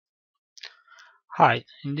Hi,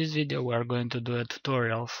 in this video we are going to do a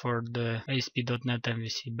tutorial for the ASP.net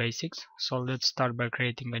MVC Basics. So let's start by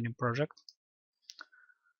creating a new project.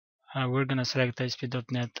 We're gonna select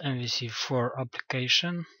ASP.net MVC4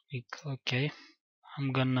 application. OK.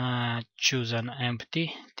 I'm gonna choose an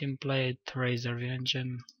empty template, Razor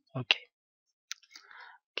viewengine. OK.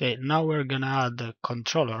 OK. Now we're gonna add a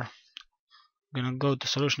controller. We're gonna go to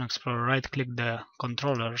Solution Explorer, right-click the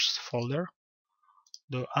controllers folder,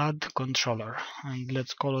 do Add Controller, and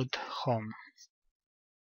let's call it Home.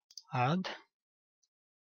 Add.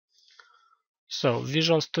 So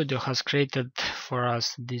Visual Studio has created for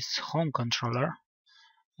us this home controller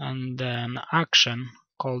and an action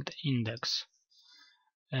called index.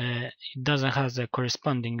 It doesn't have a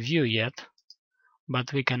corresponding view yet,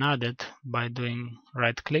 but we can add it by doing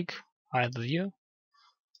right click, add view,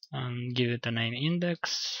 and give it a name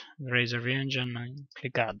index, Razor viewengine, and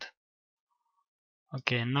click add.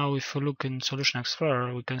 Okay, now if we look in Solution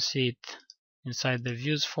Explorer, we can see it inside the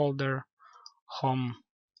views folder, home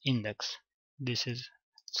index. This is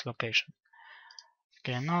its location.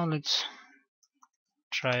 Okay, now let's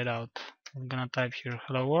try it out. I'm gonna type here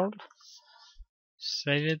hello world,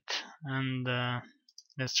 save it, and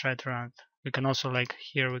let's try to run it. We can also, like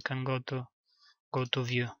here, we can go to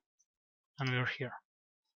view, and we're here.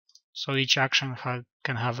 So each action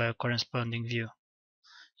can have a corresponding view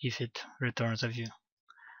if it returns a view.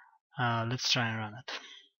 Let's try and run it.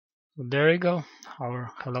 There we go,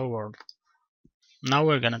 our hello world. Now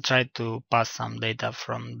we're gonna try to pass some data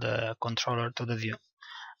from the controller to the view.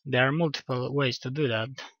 There are multiple ways to do that,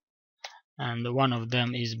 and one of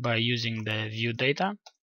them is by using the view data.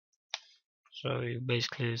 So you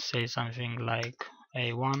basically say something like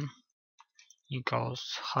a1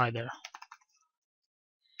 equals header.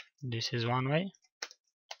 This is one way.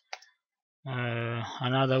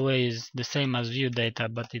 Another way is the same as view data,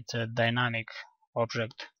 but it's a dynamic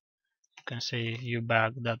object. You can say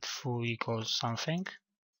viewBag.foo equals something.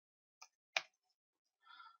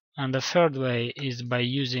 And the third way is by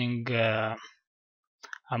using a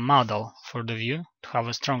model for the view to have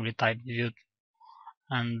a strongly typed view,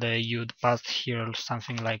 and you'd pass here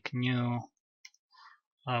something like new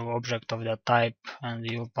object of that type, and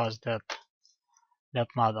you'll pass that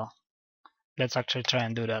model. Let's actually try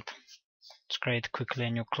and do that. Let's create quickly a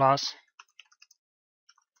new class,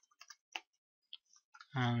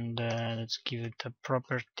 and let's give it a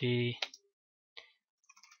property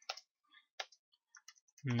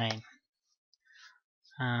name.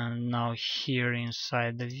 And now here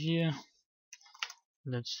inside the view,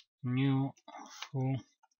 let's new foo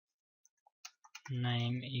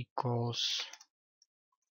name equals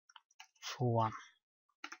foo1.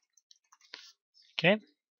 Okay,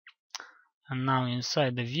 and now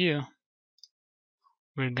inside the view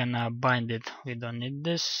we're gonna bind it. We don't need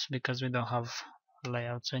this because we don't have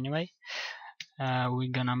layouts anyway.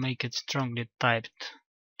 We're gonna make it strongly typed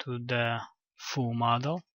to the foo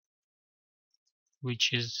model,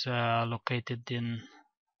 which is located in,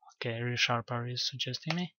 okay, ReSharper is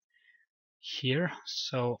suggesting me here.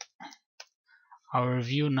 So our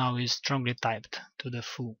view now is strongly typed to the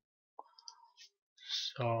foo.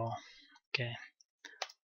 So okay,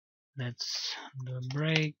 let's do a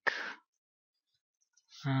break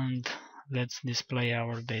and let's display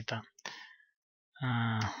our data.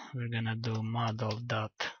 We're gonna do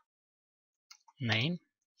model.name.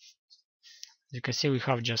 As you can see, we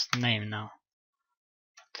have just name now.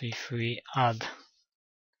 But if we add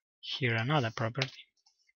here another property,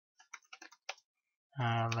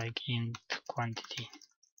 like int quantity,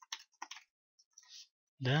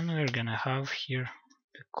 then we're gonna have here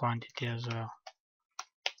the quantity as well.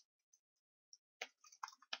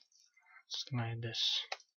 It's like this.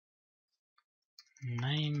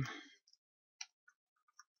 Name.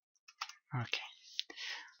 Okay.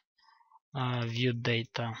 View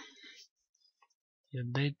data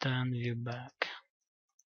and view back.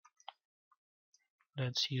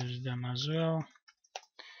 Let's use them as well.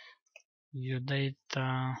 View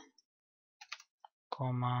data,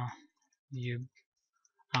 comma, view.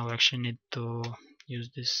 I actually need to use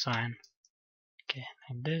this sign. Okay,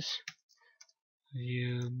 like this.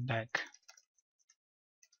 View back.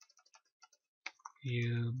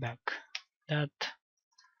 View back. That.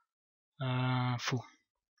 Foo.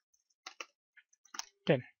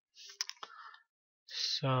 Okay.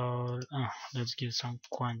 So let's give some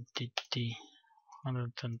quantity,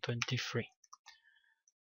 123.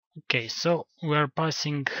 Okay, so we are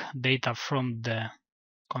passing data from the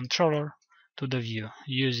controller to the view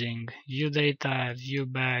using view data, view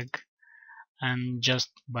bag, and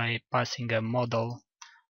just by passing a model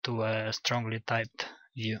to a strongly typed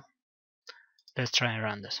view. Let's try and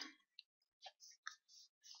run this.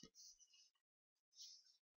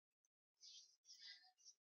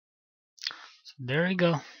 There we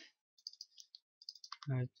go.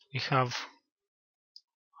 We have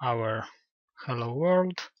our hello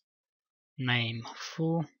world, name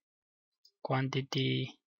foo,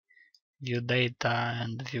 quantity, view data,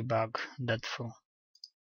 and view bug.foo.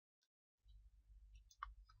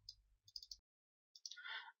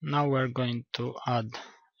 Now we're going to add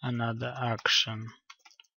another action,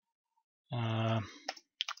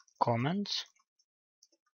 comments,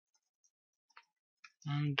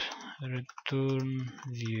 and return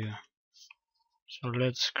view. So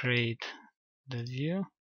let's create the view,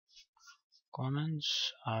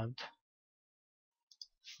 comments, add.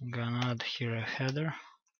 I'm gonna add here a header,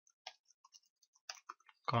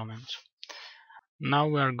 comments. Now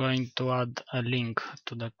we are going to add a link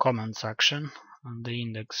to the comments action on the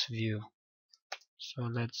index view. So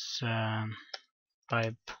let's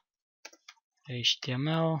type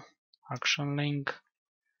HTML action link.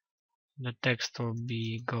 The text will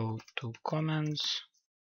be go to comments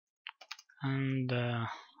and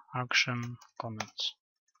action comments.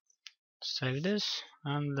 Save this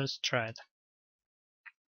and let's try it.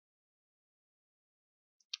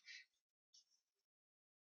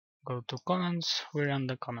 Go to comments, we're on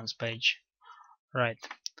the comments page. Right.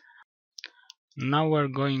 Now we're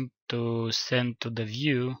going to send to the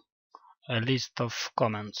view a list of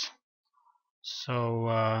comments.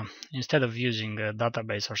 So instead of using a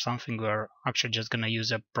database or something, we're actually just gonna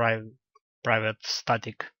use a private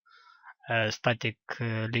static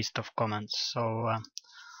list of comments. So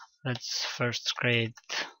let's first create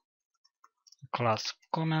a class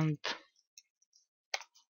comment,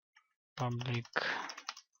 public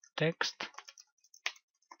text,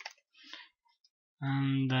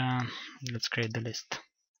 and let's create the list.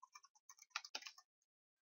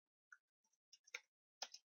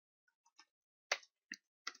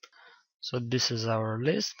 So this is our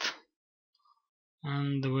list,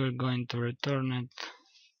 and we're going to return it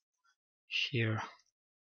here,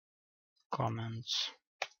 comments.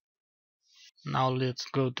 Now let's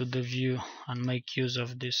go to the view and make use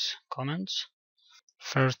of these comments.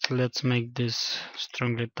 First, let's make this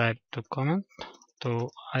strongly typed to comment to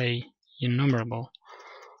a enumerable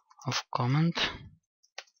of comment,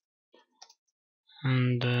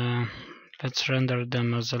 and let's render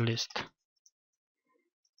them as a list.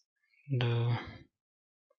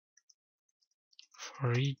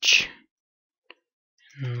 For each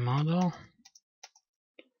model,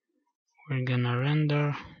 we're gonna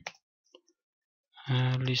render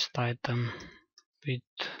a list item with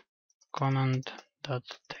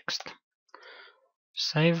comment.text.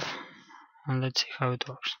 Save, and let's see how it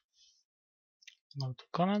works. Go to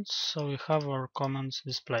comments, so we have our comments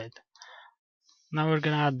displayed. Now we're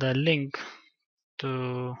gonna add a link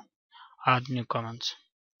to add new comments.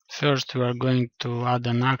 First, we are going to add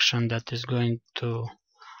an action that is going to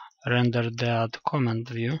render the add comment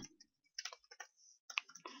view.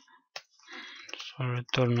 So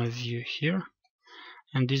return a view here,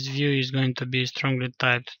 and this view is going to be strongly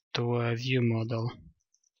typed to a view model.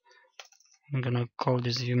 I'm gonna call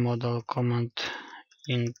this view model comment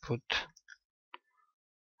input,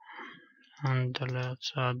 and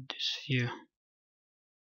let's add this view.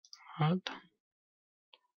 Add.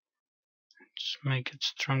 Let's make it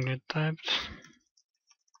strongly typed.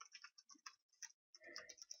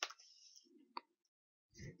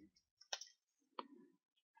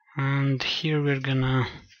 And here we're gonna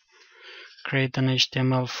create an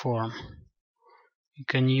HTML form. You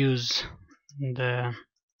can use the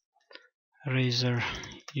razor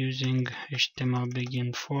using HTML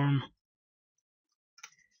begin form.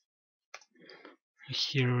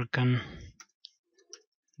 Here we can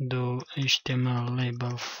do HTML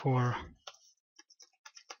label for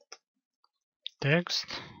text,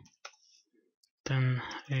 then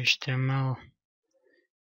HTML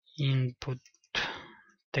input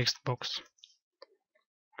text box.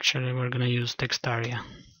 Actually, we're gonna use text area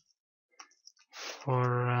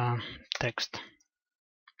for text.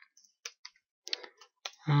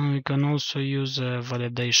 We can also use a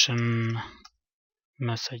validation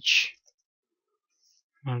message.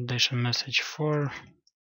 Validation message for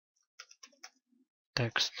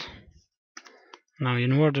text. Now,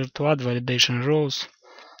 in order to add validation rules,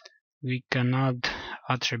 we can add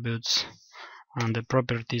attributes and the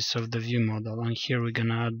properties of the view model. And here we're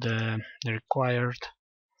gonna add the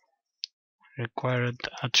required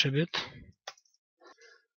attribute.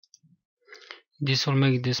 This will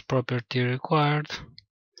make this property required.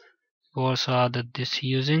 We also added this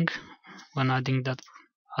using when adding that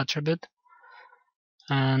attribute.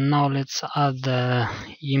 And now let's add the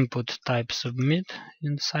input type submit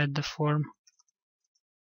inside the form.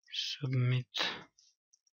 Submit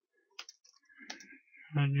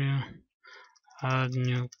value, add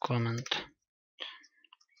new comment.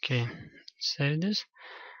 Okay, save this.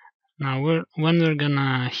 Now when we're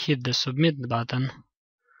gonna hit the submit button,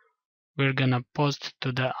 we're gonna post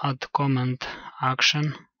to the add comment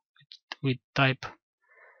action with type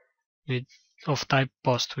of type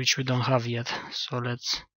post, which we don't have yet. So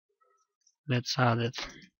let's add it.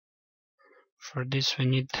 For this we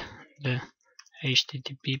need the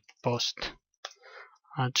HTTP post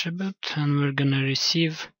attribute, and we're gonna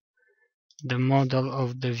receive the model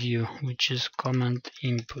of the view, which is comment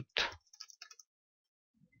input.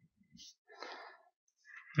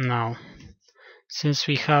 Now, since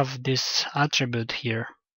we have this attribute here,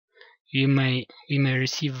 we may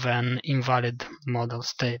receive an invalid model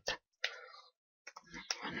state.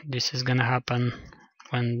 This is gonna happen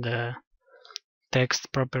when the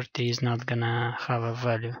text property is not gonna have a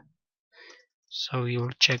value. So we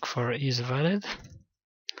will check for is valid,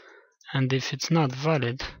 and if it's not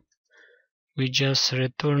valid, we just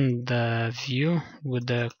return the view with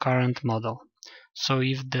the current model. So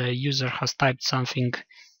if the user has typed something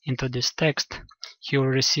into this text, he will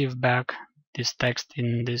receive back this text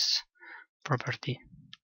in this property.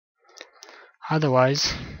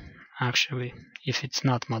 Otherwise, actually, if it's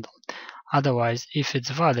not model, otherwise, if it's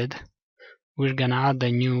valid, we're gonna add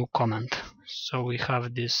a new comment. So we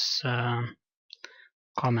have this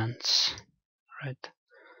comments, right?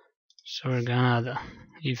 So we're gonna add,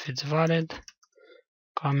 if it's valid,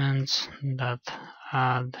 comments that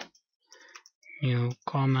add new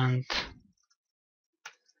comment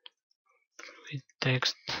with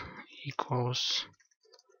text equals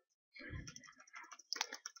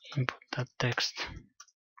input that text.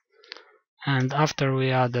 And after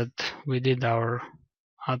we did our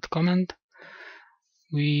add comment,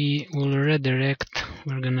 we will redirect.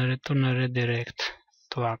 We're gonna return a redirect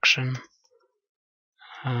to action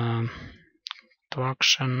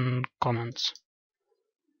comments.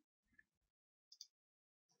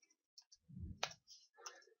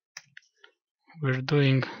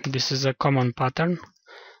 This is a common pattern,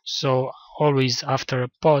 so always after a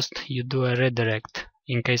post you do a redirect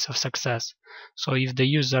in case of success. So if the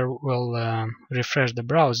user will refresh the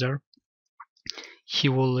browser, he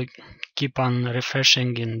will keep on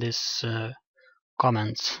refreshing in this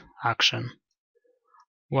comments action.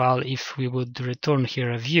 While if we would return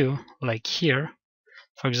here a view, like here,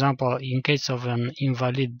 for example, in case of an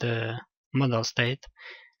invalid model state,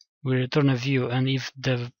 we return a view, and if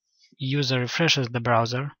the user refreshes the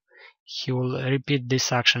browser, he will repeat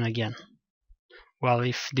this action again. While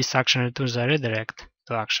if this action returns a redirect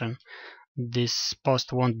to action, this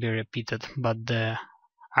post won't be repeated, but the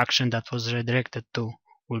action that was redirected to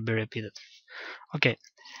will be repeated. Okay,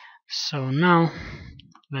 so now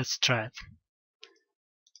let's try it.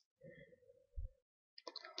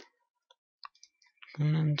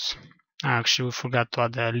 Actually, we forgot to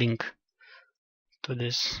add a link to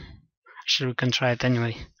this. Actually, we can try it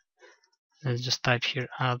anyway. Let's just type here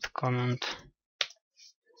add comment.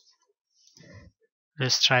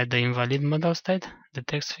 Let's try the invalid model state. The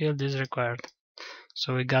text field is required.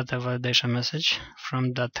 So we got a validation message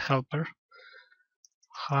from that helper.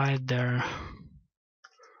 Hi there,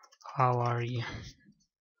 how are you?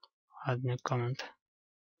 Add new comment.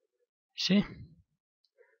 See?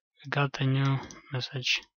 We got a new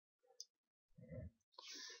message.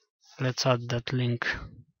 Let's add that link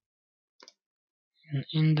in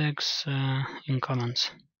index in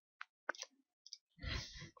comments.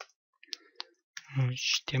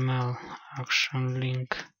 HTML action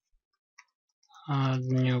link, add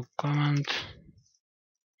new comment,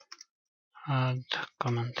 add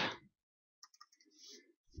comment.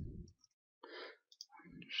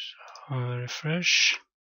 So refresh.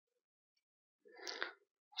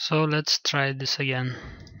 So let's try this again.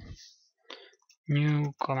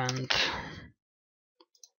 New comment.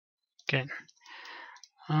 Okay.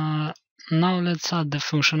 Now let's add the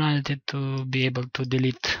functionality to be able to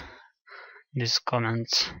delete these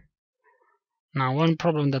comments. Now one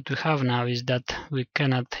problem that we have now is that we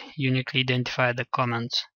cannot uniquely identify the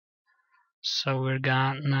comments. So we're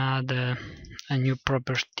gonna add a new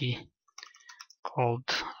property called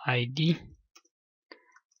ID.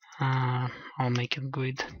 I'll make it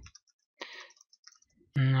GUID.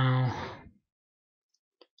 Now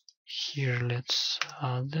here let's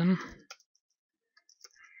add them.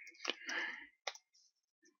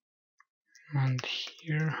 And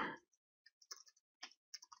here.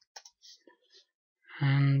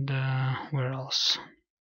 And where else?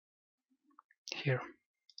 Here.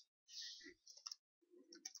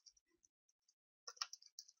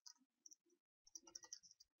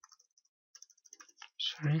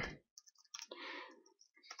 Sorry.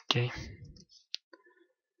 Okay.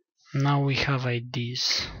 Now we have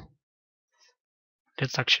IDs.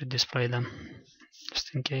 Let's actually display them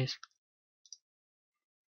just in case.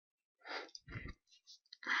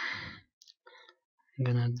 I'm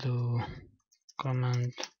gonna do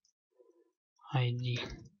comment ID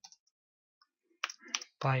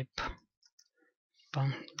pipe.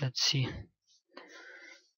 Let's see.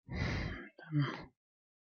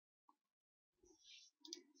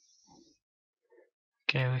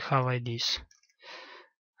 Okay, we have IDs.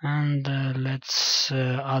 And let's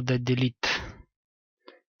add a delete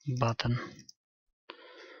button.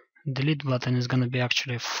 Delete button is going to be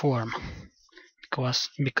actually a form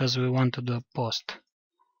because we want to do a post.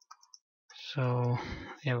 So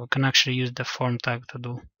yeah, we can actually use the form tag to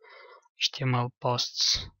do HTML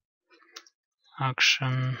posts.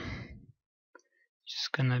 Action is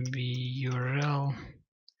going to be URL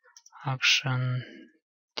action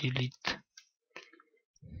delete.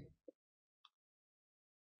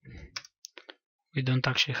 We don't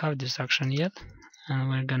actually have this action yet, and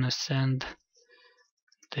we're going to send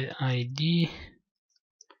the ID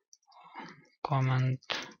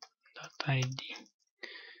comment.id.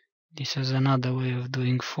 This is another way of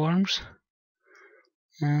doing forms.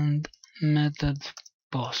 And method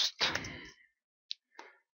post.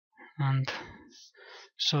 And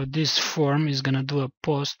so this form is going to do a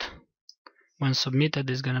post. When submitted,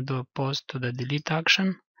 is going to do a post to the delete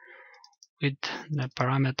action with the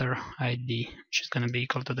parameter ID, which is going to be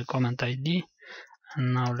equal to the comment ID.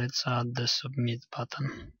 And now let's add the submit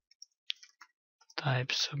button.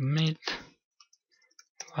 Type submit,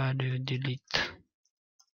 value delete.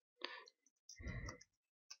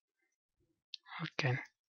 Okay.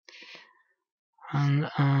 And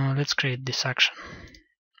let's create this action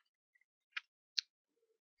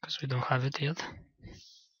because we don't have it yet.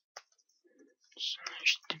 So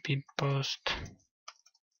HTTP post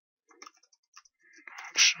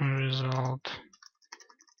action result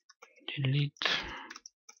delete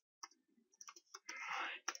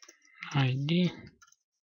ID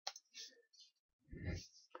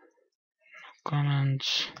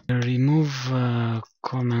comments, remove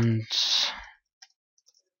comments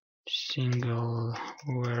single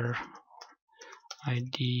where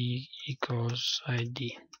ID equals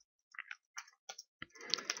ID,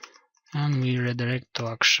 and we redirect to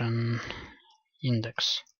action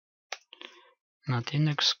index, not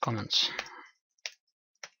index, comments.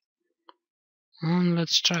 And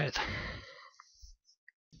let's try it.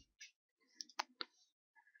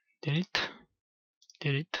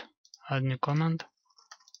 Delete, add new comment,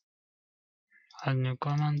 add new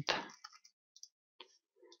comment.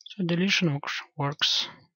 So deletion works.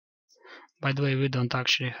 By the way, we don't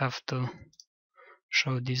actually have to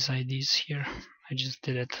show these IDs here. I just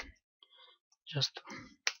did it just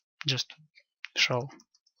to show.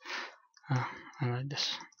 I like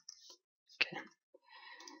this. Okay.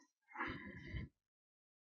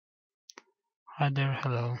 Hi there,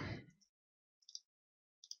 hello.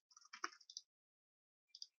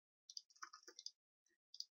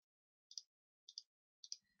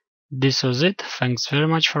 This was it. Thanks very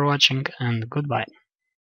much for watching, and goodbye.